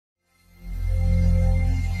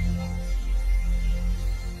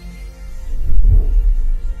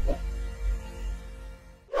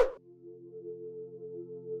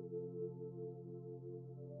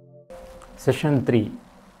Session 3,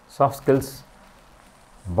 Soft Skills,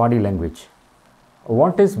 Body Language.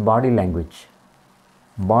 What is body language?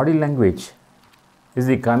 Body language is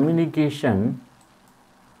the communication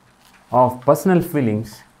of personal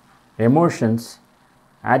feelings, emotions,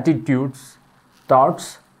 attitudes,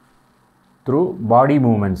 thoughts through body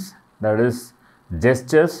movements, that is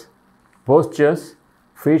gestures, postures,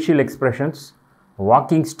 facial expressions,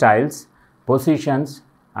 walking styles, positions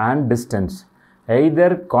and distance,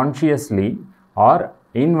 either consciously or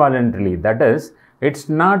involuntarily. That is, it's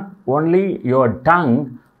not only your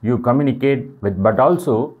tongue you communicate with, but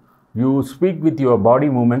also you speak with your body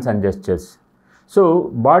movements and gestures. So,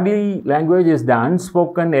 body language is the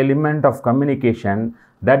unspoken element of communication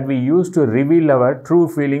that we use to reveal our true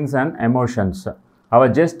feelings and emotions. Our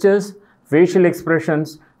gestures, facial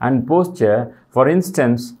expressions and posture, for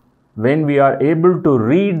instance, when we are able to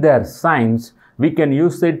read their signs, we can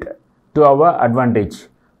use it to our advantage.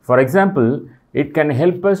 For example, it can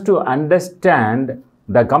help us to understand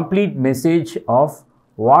the complete message of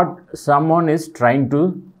what someone is trying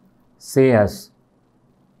to say us,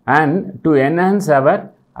 and to enhance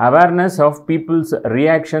our awareness of people's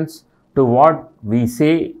reactions to what we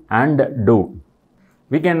say and do.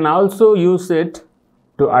 We can also use it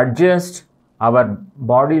to adjust our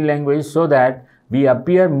body language so that we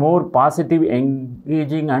appear more positive,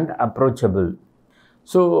 engaging and approachable.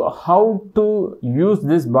 So, how to use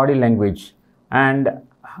this body language and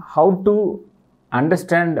how to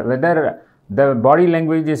understand whether the body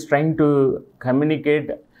language is trying to communicate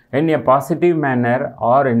in a positive manner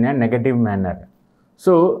or in a negative manner.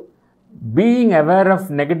 So, being aware of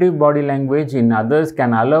negative body language in others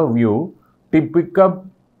can allow you to pick up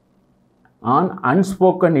on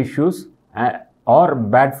unspoken issues or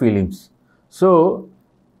bad feelings. So,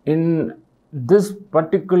 in this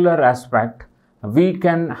particular aspect, we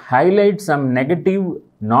can highlight some negative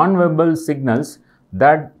non-verbal signals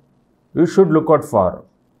that you should look out for.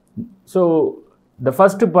 So, the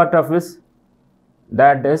first part of this,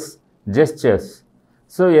 that is gestures.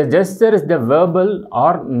 So, a gesture is the verbal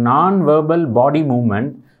or non-verbal body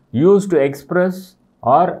movement used to express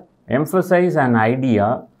or emphasize an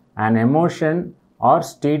idea, an emotion or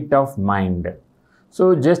state of mind.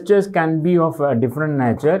 So, gestures can be of a different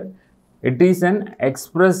nature. It is an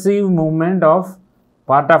expressive movement of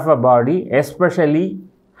part of a body, especially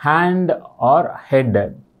hand or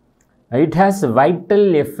head. It has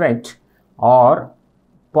vital effect or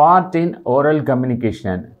part in oral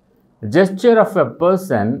communication. Gesture of a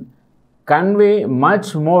person convey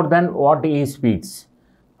much more than what he speaks.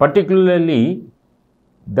 Particularly,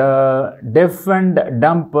 the deaf and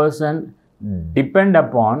dumb person depend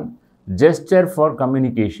upon gesture for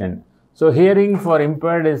communication. So, hearing for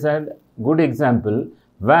impaired is a good example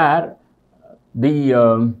where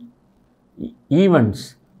the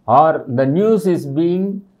events or the news is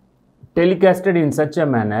being telecasted in such a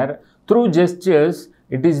manner through gestures.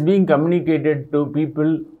 It is being communicated to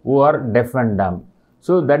people who are deaf and dumb.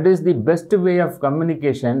 So, that is the best way of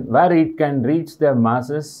communication where it can reach the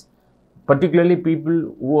masses, particularly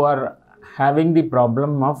people who are having the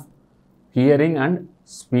problem of hearing and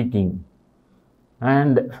speaking.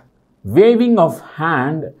 And waving of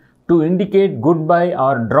hand to indicate goodbye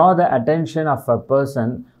or draw the attention of a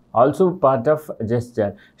person, also part of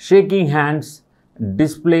gesture. Shaking hands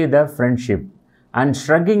display the friendship, and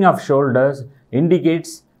shrugging of shoulders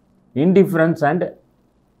indicates indifference and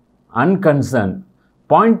unconcern.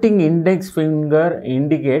 Pointing index finger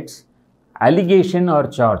indicates allegation or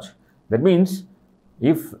charge. That means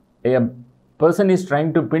if a person is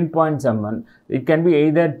trying to pinpoint someone, it can be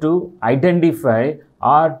either to identify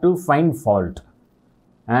or to find fault.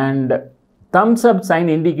 And thumbs up sign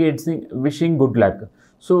indicates wishing good luck.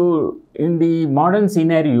 So, in the modern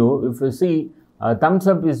scenario, if you see, thumbs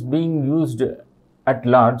up is being used at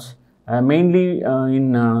large, mainly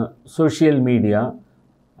in social media,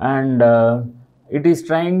 and it is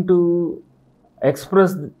trying to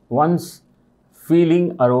express one's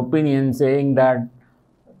feeling or opinion, saying that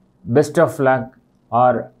best of luck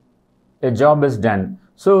or a job is done.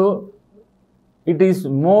 So, it is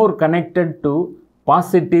more connected to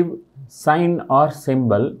positive sign or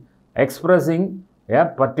symbol expressing a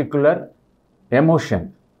particular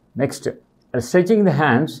emotion. Next, stretching the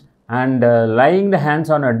hands and laying the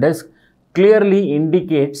hands on a desk clearly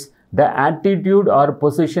indicates the attitude or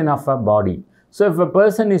position of a body. So, if a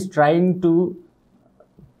person is trying to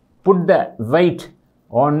put the weight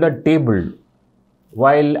on the table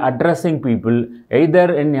while addressing people,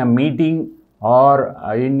 either in a meeting or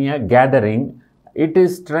in a gathering, it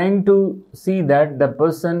is trying to see that the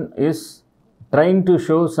person is trying to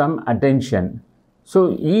show some attention.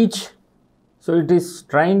 So, each So it is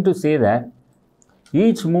trying to say that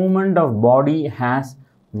each movement of body has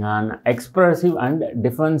an expressive and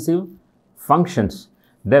defensive functions.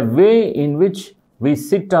 The way in which we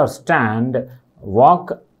sit or stand,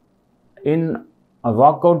 walk in a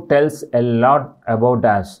walkout tells a lot about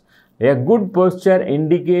us. A good posture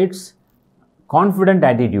indicates confident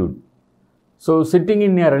attitude. So sitting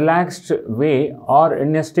in a relaxed way or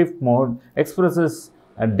in a stiff mode expresses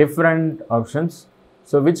different options,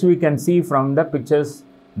 so which we can see from the pictures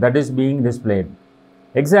that is being displayed.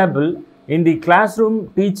 Example, in the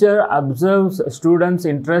classroom, teacher observes students'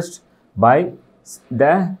 interest by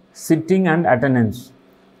the sitting and attendance.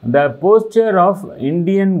 The posture of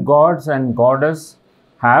Indian gods and goddess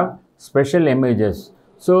have special images.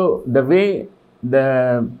 So the way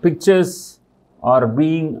the pictures are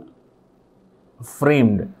being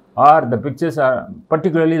framed, or the pictures are,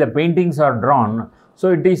 particularly the paintings are drawn, so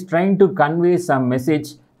it is trying to convey some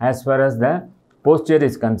message as far as the posture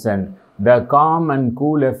is concerned. The calm and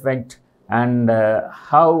cool effect, and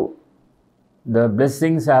how the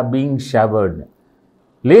blessings are being showered.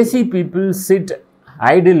 Lazy people sit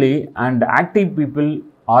idly and active people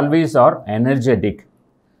always are energetic.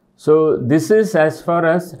 So this is as far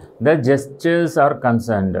as the gestures are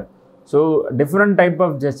concerned. So different type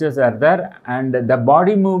of gestures are there, and the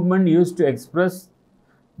body movement used to express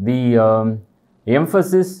the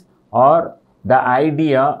emphasis or the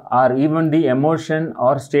idea or even the emotion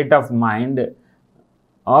or state of mind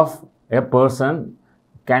of a person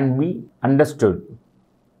can be understood.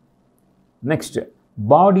 Next,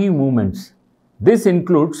 body movements. This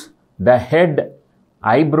includes the head,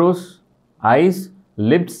 eyebrows, eyes,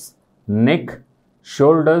 lips, neck,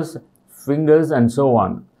 shoulders, fingers, and so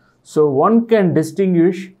on. So one can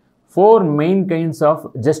distinguish four main kinds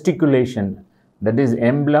of gesticulation, that is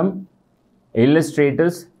emblem,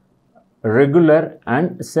 illustrators, regular,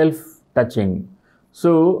 and self-touching.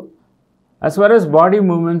 So as far as body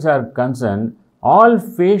movements are concerned, all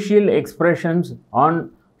facial expressions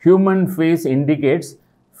on human face indicates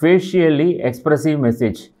facially expressive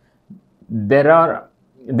message. They are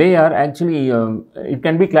actually, it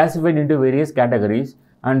can be classified into various categories,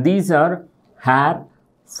 and these are hair,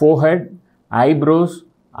 forehead, eyebrows,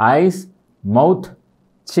 eyes, mouth,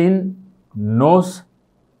 chin, nose,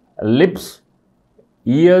 lips,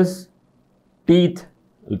 ears, teeth,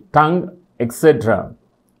 tongue, etc.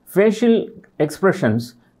 Facial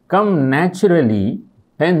expressions come naturally,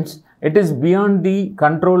 hence it is beyond the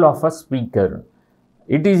control of a speaker.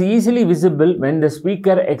 It is easily visible when the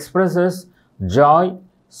speaker expresses joy,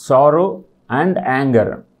 sorrow, and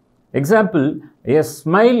anger. Example, a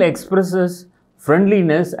smile expresses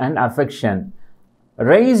friendliness and affection.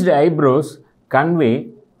 Raised eyebrows convey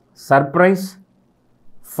surprise,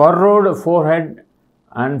 furrowed forehead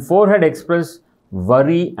and forehead express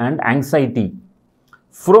worry and anxiety.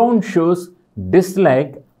 Frown shows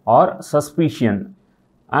dislike or suspicion,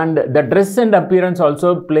 and the dress and appearance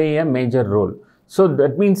also play a major role. So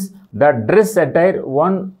that means the dress attire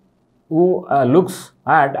one who looks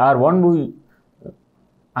at or one who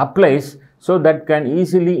applies, so that can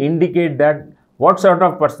easily indicate that what sort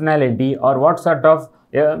of personality or what sort of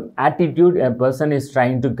attitude a person is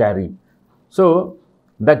trying to carry. So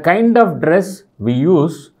the kind of dress we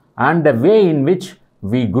use and the way in which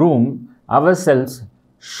we groom ourselves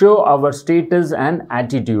show our status and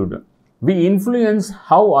attitude. We influence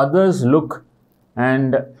how others look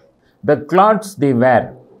and the clothes they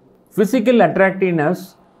wear. Physical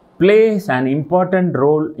attractiveness plays an important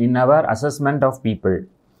role in our assessment of people.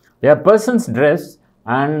 A person's dress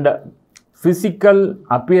and physical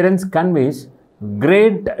appearance conveys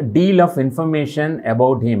great deal of information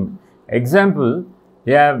about him. Example,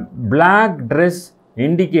 a black dress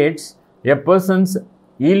indicates a person's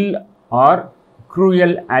ill or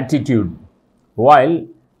cruel attitude, while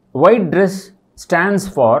white dress stands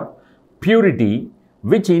for purity,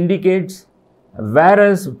 which indicates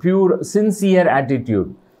wearer's pure, sincere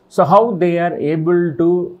attitude. So how they are able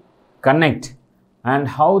to connect and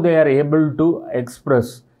how they are able to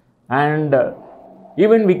express, and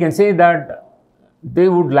even we can say that they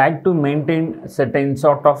would like to maintain certain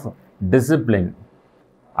sort of discipline.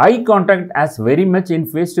 Eye contact has very much in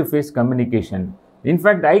face-to-face communication. In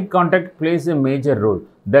fact, eye contact plays a major role.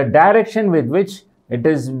 The direction with which it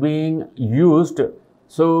is being used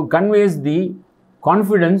so conveys the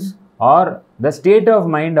confidence or the state of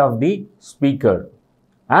mind of the speaker.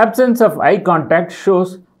 Absence of eye contact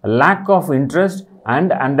shows lack of interest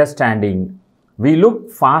and understanding. We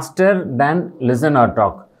look faster than listen or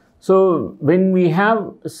talk. So when we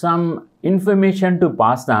have some information to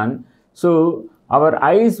pass on, so our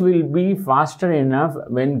eyes will be faster enough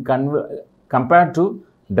when compared to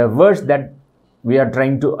the words that we are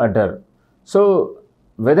trying to utter. So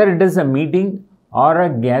whether it is a meeting or a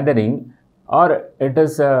gathering or it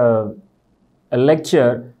is a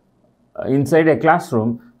lecture inside a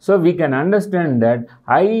classroom, so we can understand that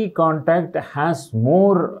eye contact has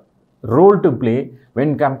more role to play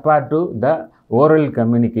when compared to the oral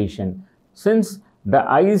communication. Since the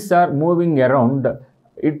eyes are moving around,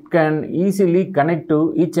 it can easily connect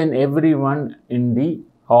to each and everyone in the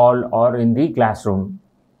hall or in the classroom.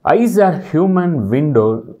 Eyes are human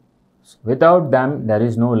windows. Without them, there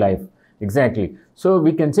is no life. Exactly. So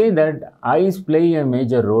we can say that eyes play a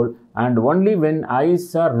major role, and only when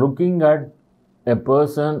eyes are looking at a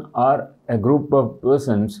person or a group of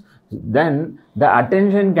persons, then the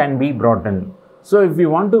attention can be brought in. So if we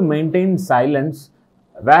want to maintain silence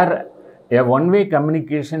where a one-way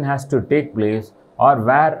communication has to take place or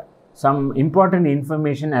where some important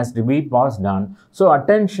information has to be passed on, so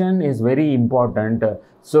attention is very important.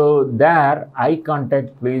 So there eye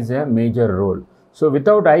contact plays a major role. So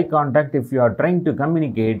without eye contact, if you are trying to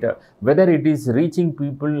communicate, whether it is reaching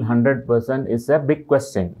people 100% is a big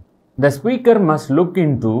question. The speaker must look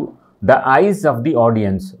into the eyes of the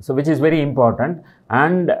audience, so which is very important,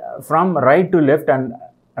 and from right to left and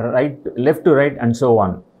left to right and so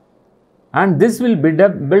on. And this will build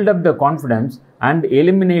up the confidence and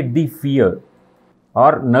eliminate the fear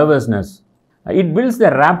or nervousness. It builds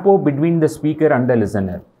the rapport between the speaker and the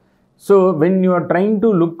listener. So when you are trying to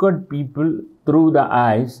look at people through the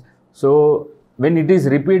eyes, so when it is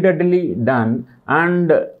repeatedly done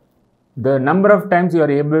and the number of times you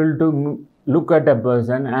are able to look at a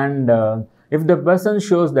person, and if the person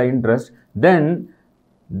shows the interest, then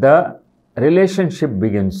the relationship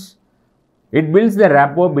begins. It builds the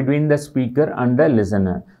rapport between the speaker and the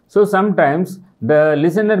listener. So sometimes the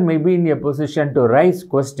listener may be in a position to raise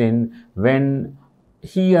question when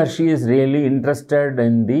he or she is really interested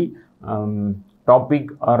in the topic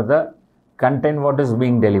or the content what is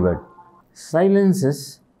being delivered. Silence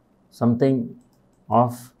is something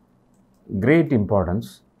of great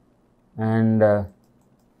importance, and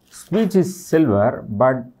speech is silver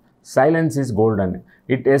but silence is golden.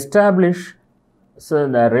 It establishes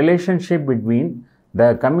the relationship between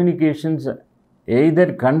the communications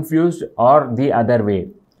either confused or the other way.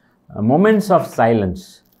 Moments of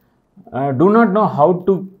silence. Do not know how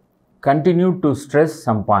to continue to stress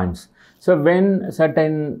some points. So when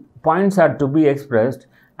certain points are to be expressed,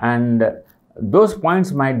 and those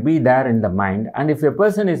points might be there in the mind, and if a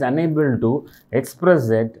person is unable to express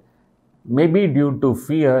it, maybe due to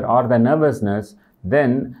fear or the nervousness,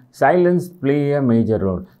 then silence play a major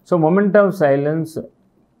role. So moment of silence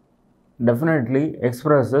definitely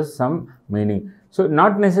expresses some meaning. So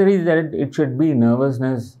not necessarily that it should be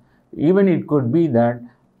nervousness, even it could be that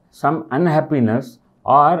some unhappiness,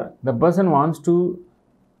 or the person wants to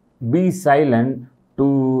be silent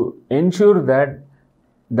to ensure that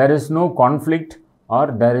there is no conflict or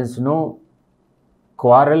there is no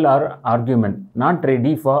quarrel or argument, not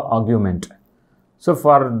ready for argument. So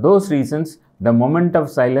for those reasons, the moment of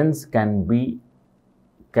silence can be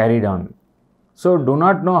carried on. So do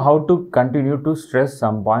not know how to continue to stress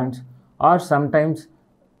some points, or sometimes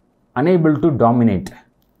unable to dominate.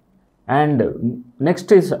 And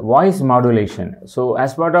next is voice modulation. So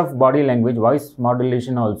as part of body language, voice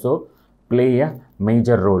modulation also play a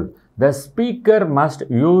major role. The speaker must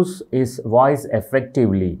use his voice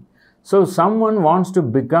effectively. So someone wants to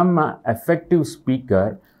become an effective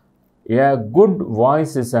speaker, a good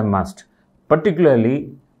voice is a must.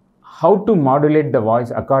 Particularly how to modulate the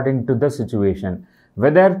voice according to the situation.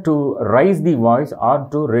 Whether to raise the voice or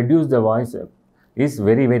to reduce the voice is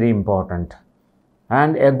very, very important.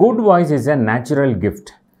 And a good voice is a natural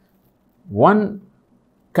gift. One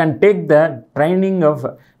can take the training of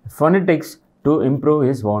phonetics to improve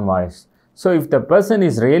his own voice. So if the person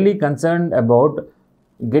is really concerned about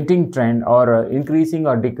getting trained or increasing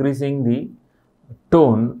or decreasing the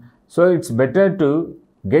tone, so it's better to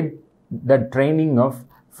get the training of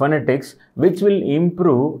phonetics, which will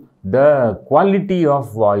improve the quality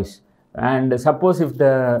of voice. And suppose if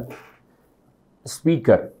the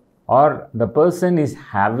speaker or the person is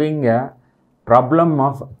having a problem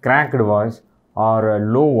of cracked voice or a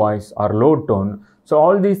low voice or low tone, so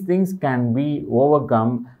all these things can be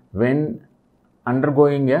overcome when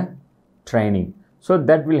undergoing a training. So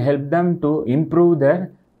that will help them to improve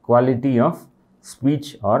their quality of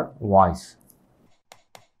speech or voice.